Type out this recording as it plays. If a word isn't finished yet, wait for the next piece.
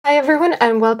Hi everyone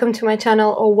and welcome to my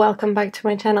channel, or welcome back to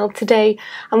my channel. Today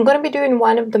I'm going to be doing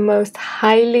one of the most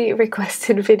highly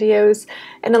requested videos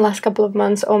in the last couple of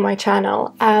months on my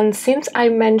channel. And since I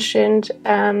mentioned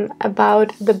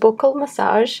about the buccal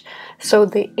massage, so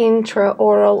the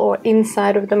intraoral or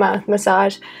inside of the mouth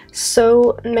massage,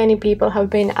 so many people have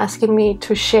been asking me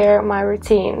to share my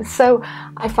routine. So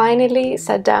I finally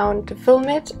sat down to film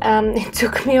it. It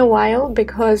took me a while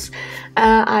because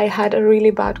I had a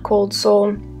really bad cold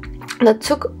sore that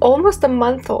took almost a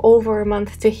month or over a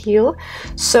month to heal.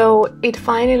 So it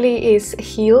finally is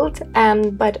healed,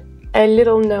 but a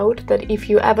little note that if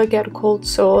you ever get cold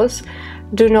sores,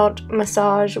 do not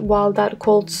massage while that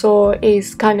cold sore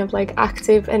is kind of like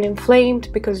active and inflamed,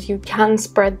 because you can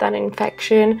spread that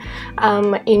infection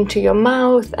into your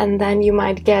mouth, and then you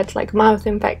might get like mouth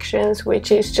infections,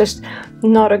 which is just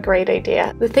not a great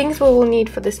idea. The things we will need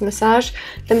for this massage,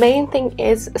 the main thing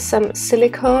is some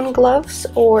silicone gloves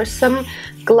or some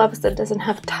gloves that doesn't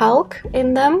have talc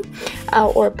in them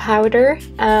or powder,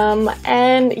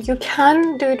 and you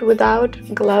can do it without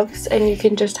gloves and you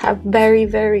can just have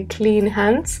very clean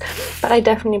hands, but I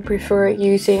definitely prefer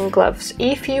using gloves.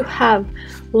 If you have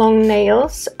long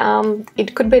nails,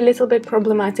 it could be a little bit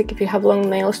problematic if you have long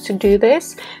nails to do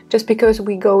this, just because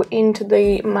we go into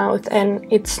the mouth and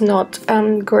it's not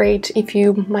great if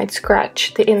you might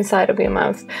scratch the inside of your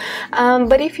mouth.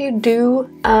 But if you do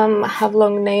have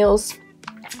long nails,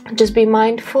 just be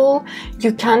mindful.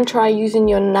 You can try using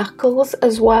your knuckles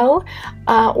as well,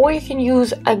 or you can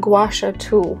use a gua sha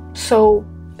tool. So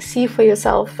see for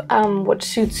yourself what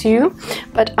suits you.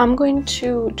 But I'm going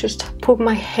to just put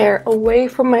my hair away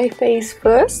from my face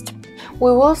first.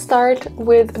 We will start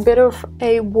with a bit of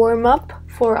a warm-up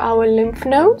for our lymph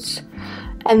nodes,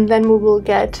 and then we will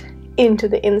get into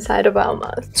the inside of our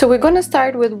mouth. So we're going to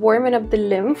start with warming up the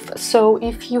lymph. So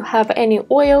if you have any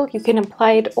oil, you can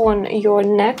apply it on your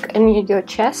neck and your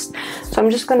chest. So I'm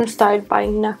just going to start by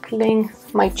knuckling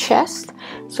my chest,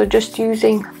 so just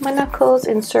using my knuckles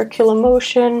in circular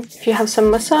motion. If you have some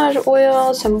massage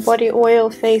oil, some body oil,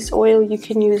 face oil, you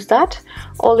can use that.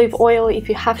 Olive oil if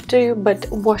you have to, but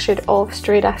wash it off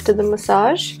straight after the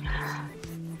massage.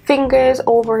 Fingers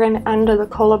over and under the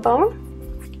collarbone.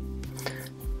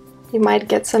 You might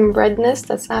get some redness,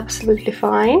 that's absolutely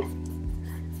fine.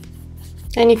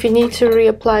 And if you need to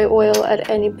reapply oil at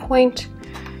any point,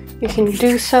 you can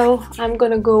do so. I'm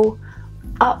gonna go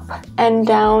up and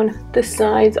down the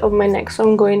sides of my neck. So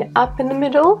I'm going up in the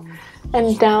middle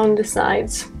and down the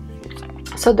sides.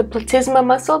 So the platysma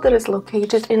muscle that is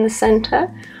located in the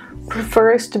center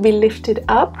prefers to be lifted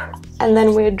up, and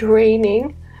then we're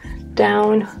draining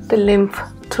down the lymph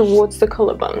towards the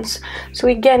collarbones. So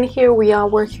again, here we are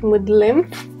working with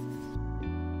lymph,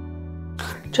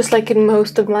 just like in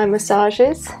most of my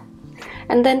massages.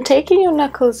 And then taking your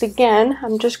knuckles again,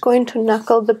 I'm just going to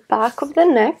knuckle the back of the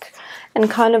neck and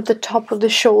kind of the top of the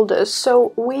shoulders.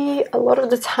 So we a lot of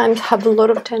the times have a lot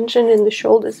of tension in the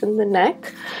shoulders and the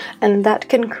neck, and that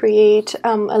can create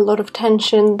a lot of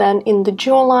tension then in the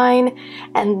jawline,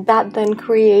 and that then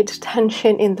creates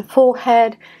tension in the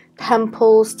forehead,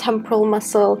 temples, temporal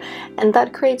muscle, and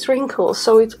that creates wrinkles.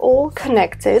 So it's all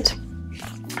connected.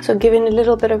 So giving a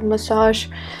little bit of massage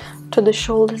to the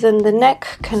shoulders and the neck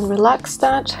can relax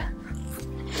that.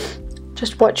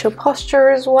 Just watch your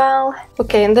posture as well.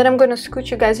 Okay, and then I'm going to scoot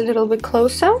you guys a little bit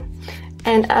closer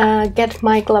and get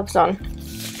my gloves on.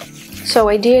 So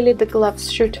ideally the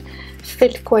gloves should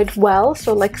fit quite well,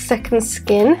 so like second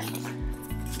skin.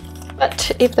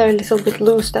 But if they're a little bit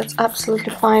loose, that's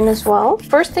absolutely fine as well.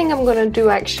 First thing I'm gonna do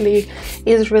actually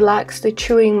is relax the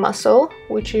chewing muscle,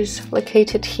 which is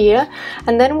located here.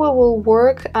 And then we will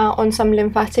work on some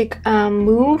lymphatic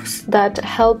moves that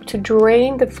help to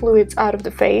drain the fluids out of the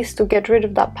face, to get rid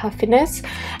of that puffiness,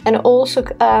 and also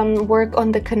work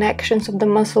on the connections of the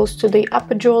muscles to the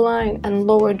upper jawline and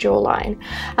lower jawline.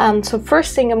 So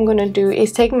first thing I'm gonna do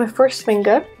is take my first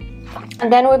finger,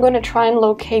 and then we're going to try and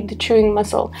locate the chewing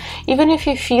muscle. Even if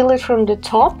you feel it from the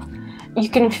top, you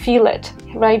can feel it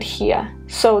right here.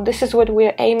 So this is what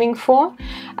we're aiming for.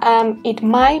 It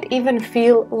might even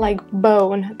feel like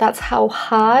bone. That's how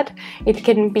hard it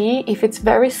can be if it's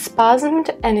very spasmed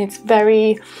and it's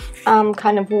very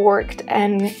kind of worked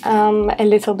and a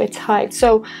little bit tight.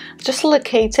 So just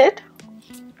locate it.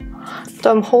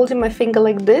 So I'm holding my finger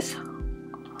like this,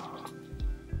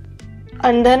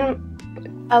 and then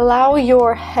allow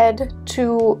your head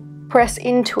to press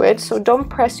into it. So don't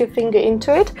press your finger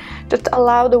into it, just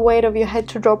allow the weight of your head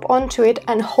to drop onto it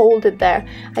and hold it there.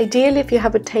 Ideally, if you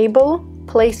have a table,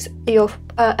 place your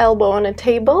elbow on a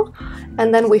table,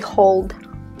 and then we hold.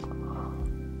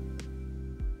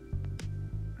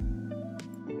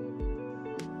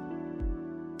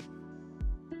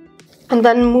 and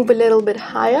then move a little bit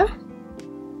higher.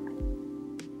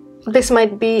 This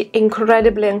might be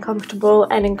incredibly uncomfortable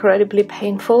and incredibly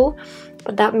painful,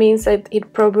 but that means that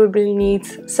it probably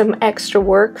needs some extra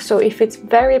work. So if it's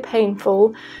very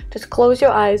painful, just close your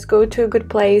eyes, go to a good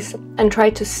place, and try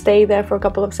to stay there for a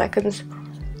couple of seconds.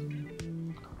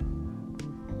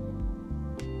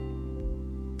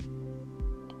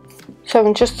 So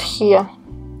I'm just here.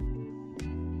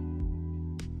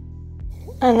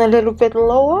 And a little bit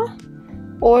lower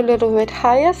or a little bit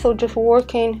higher, so just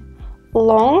working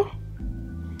long.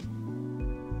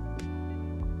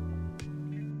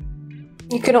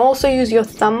 You can also use your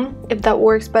thumb if that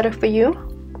works better for you.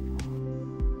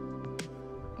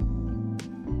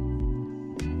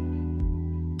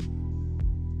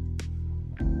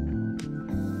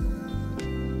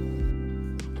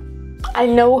 I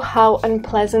know how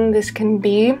unpleasant this can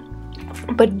be,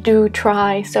 but do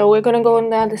try. So we're gonna go on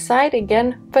the other side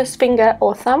again, first finger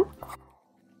or thumb.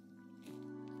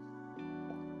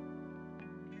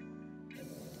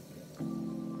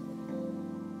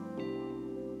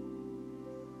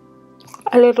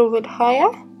 A little bit higher.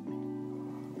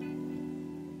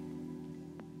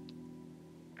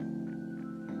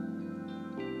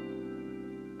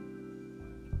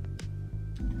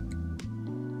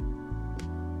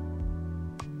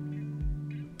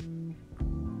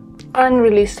 And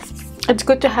release. It's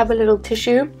good to have a little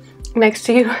tissue next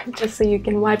to you just so you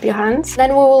can wipe your hands.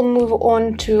 Then we will move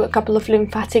on to a couple of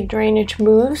lymphatic drainage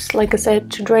moves, like I said,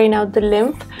 to drain out the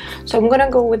lymph. So I'm gonna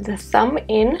go with the thumb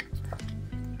in,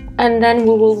 and then we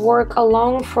will work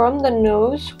along from the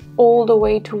nose all the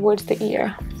way towards the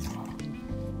ear.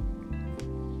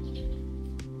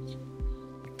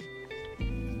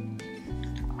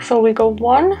 So we go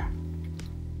 1,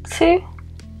 2,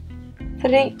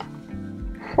 3,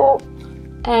 4,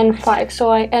 and 5. So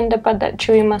I end up at that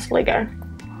chewy muscle again.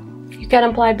 You can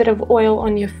apply a bit of oil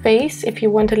on your face if you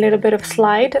want a little bit of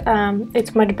slide.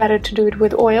 It's much better to do it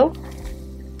with oil.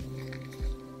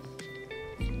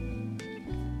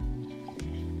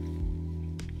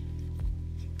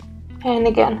 And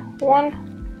again,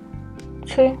 1,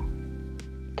 2,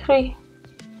 3,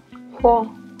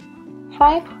 4,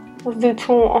 5. Let's do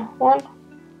 2 more. 1,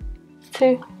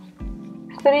 2,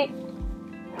 3,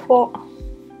 4,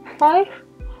 5.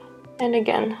 And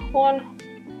again, 1,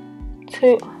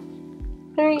 2,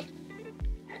 3,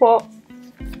 4,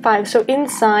 5. So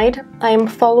inside, I am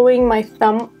following my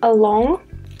thumb along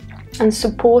and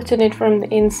supporting it from the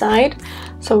inside.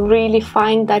 So really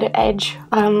find that edge,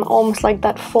 almost like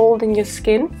that fold in your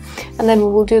skin. And then we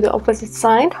will do the opposite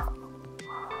side.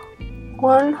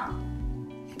 1,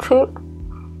 2,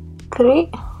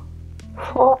 3,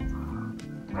 4,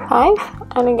 5,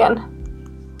 and again.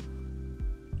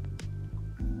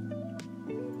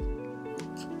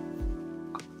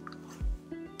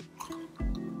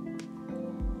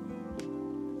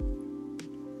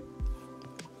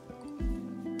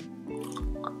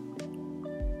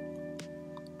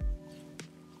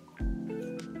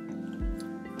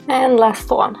 And last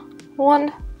one.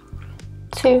 1,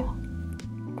 2,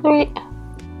 3,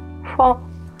 4,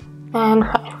 and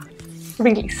 5.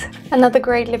 Release. Another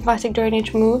great lymphatic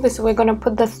drainage move is we're going to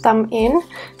put the thumb in,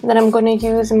 and then I'm going to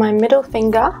use my middle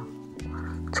finger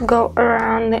to go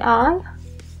around the arm.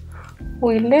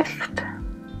 We lift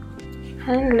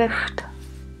and lift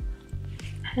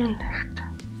and lift.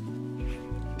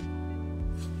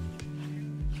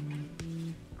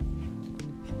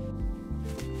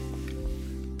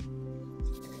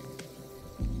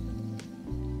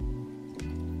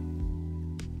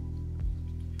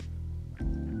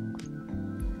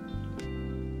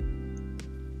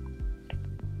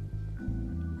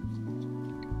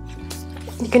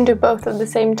 You can do both at the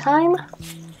same time.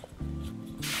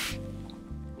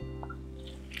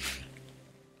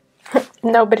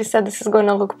 Nobody said this is going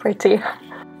to look pretty.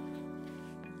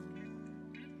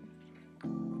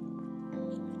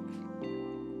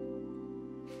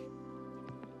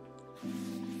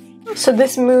 So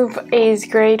this move is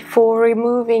great for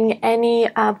removing any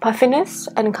puffiness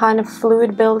and kind of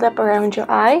fluid buildup around your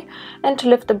eye, and to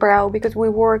lift the brow, because we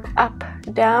work up,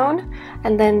 down,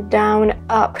 and then down,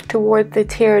 up toward the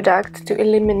tear duct to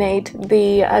eliminate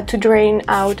the, to drain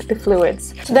out the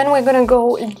fluids. So then we're gonna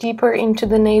go deeper into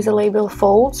the nasolabial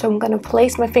fold. So I'm gonna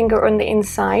place my finger on the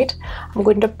inside. I'm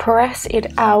going to press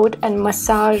it out and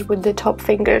massage with the top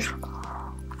fingers.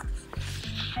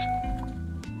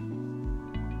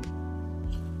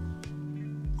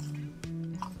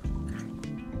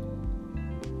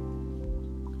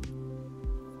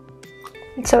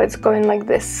 So it's going like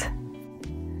this.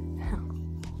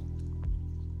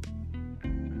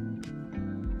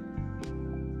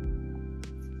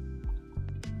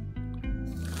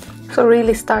 So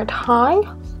really start high.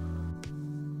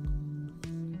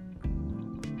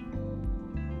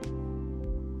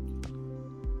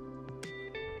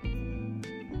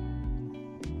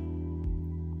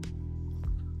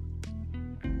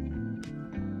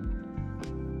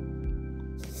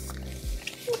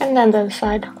 And then the other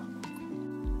side.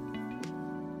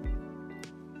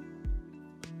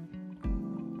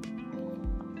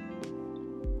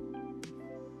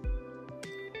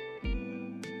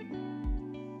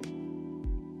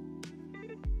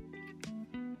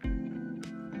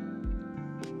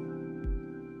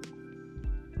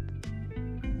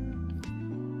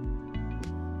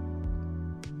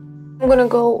 I'm gonna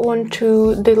go on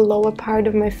to the lower part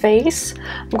of my face.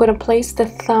 I'm gonna place the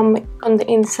thumb on the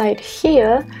inside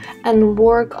here and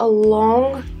work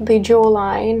along the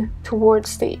jawline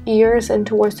towards the ears and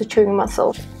towards the chewing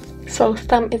muscle. So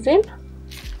thumb is in,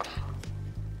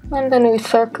 and then we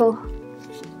circle.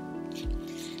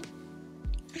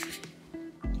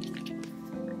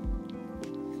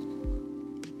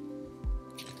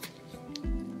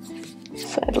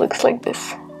 So it looks like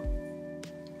this.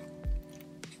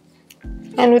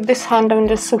 And with this hand, I'm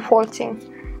just supporting.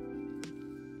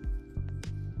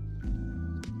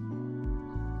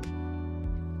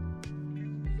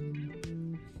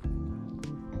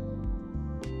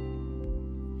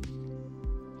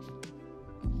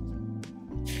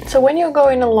 So when you're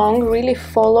going along, really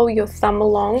follow your thumb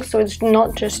along, so it's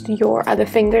not just your other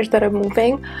fingers that are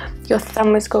moving, your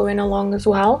thumb is going along as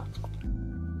well.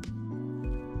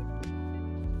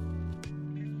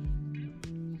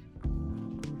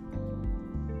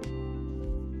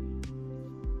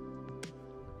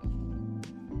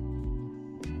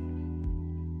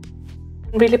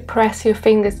 Really press your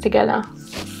fingers together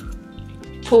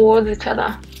towards each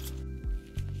other.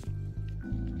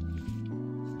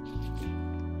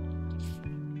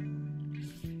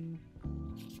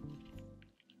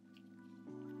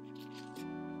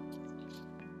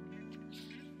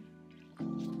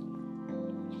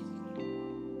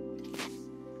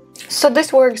 So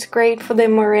this works great for the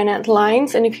marionette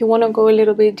lines, and if you want to go a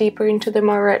little bit deeper into the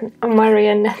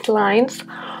marionette lines,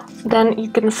 then you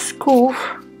can scoop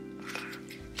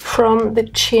from the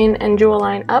chin and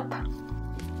jawline up.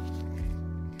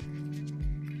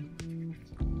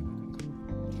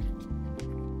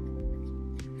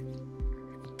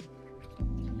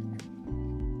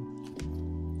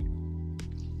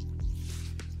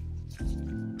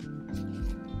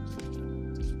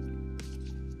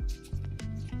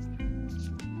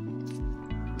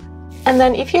 And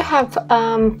then if you have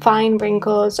fine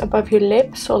wrinkles above your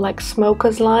lips or like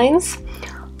smoker's lines,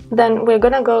 then we're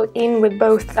gonna go in with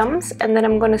both thumbs, and then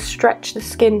I'm gonna stretch the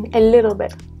skin a little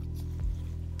bit.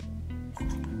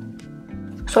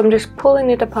 So I'm just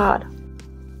pulling it apart.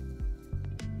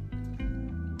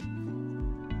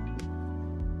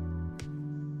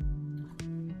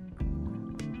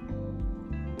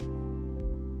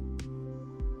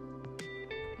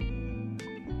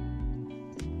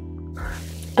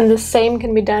 And the same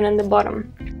can be done on the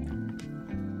bottom.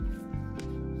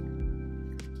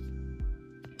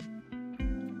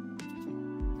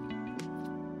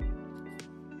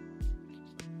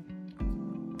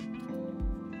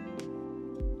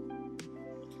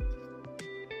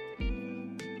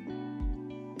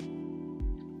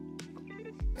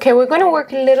 Okay, we're going to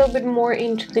work a little bit more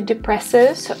into the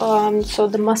depressors, so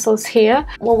the muscles here.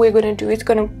 What we're going to do is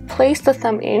going to place the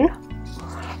thumb in,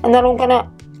 and then I'm going to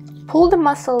pull the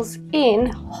muscles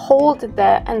in, hold it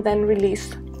there, and then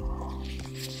release.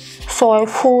 So I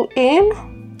pull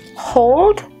in,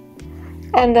 hold,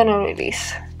 and then I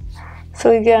release. So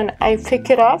again, I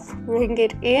pick it up, bring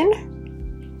it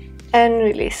in, and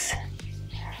release.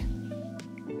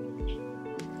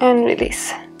 And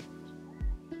release.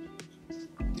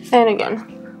 And again.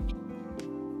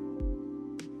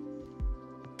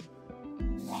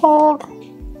 Hold,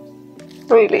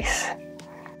 release.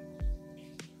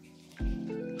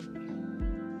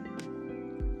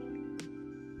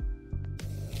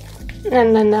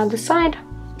 And then the other side.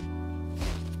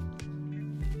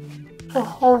 So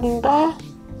holding there.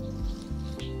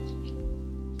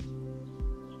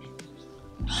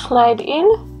 Slide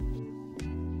in.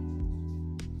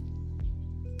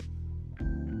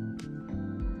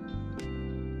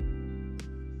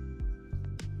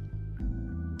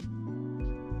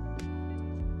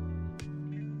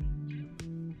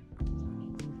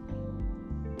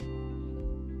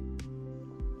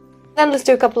 Then let's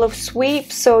do a couple of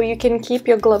sweeps, so you can keep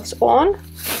your gloves on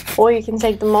or you can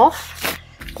take them off.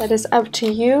 That is up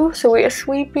to you. So we are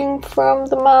sweeping from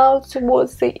the mouth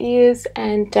towards the ears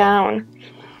and down.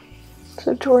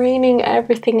 So draining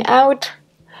everything out.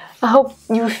 I hope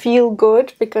you feel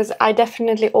good, because I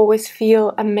definitely always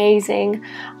feel amazing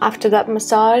after that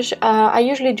massage. I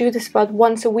usually do this about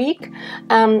once a week.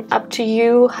 Up to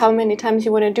you how many times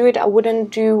you want to do it. I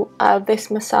wouldn't do this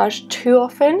massage too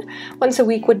often. Once a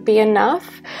week would be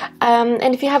enough.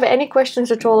 And if you have any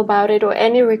questions at all about it, or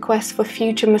any requests for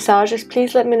future massages,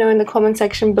 please let me know in the comment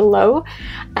section below.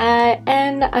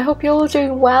 And I hope you're all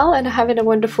doing well and having a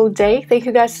wonderful day. Thank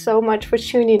you guys so much for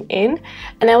tuning in,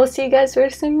 and I will see you guys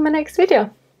very soon in my next video.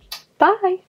 Bye!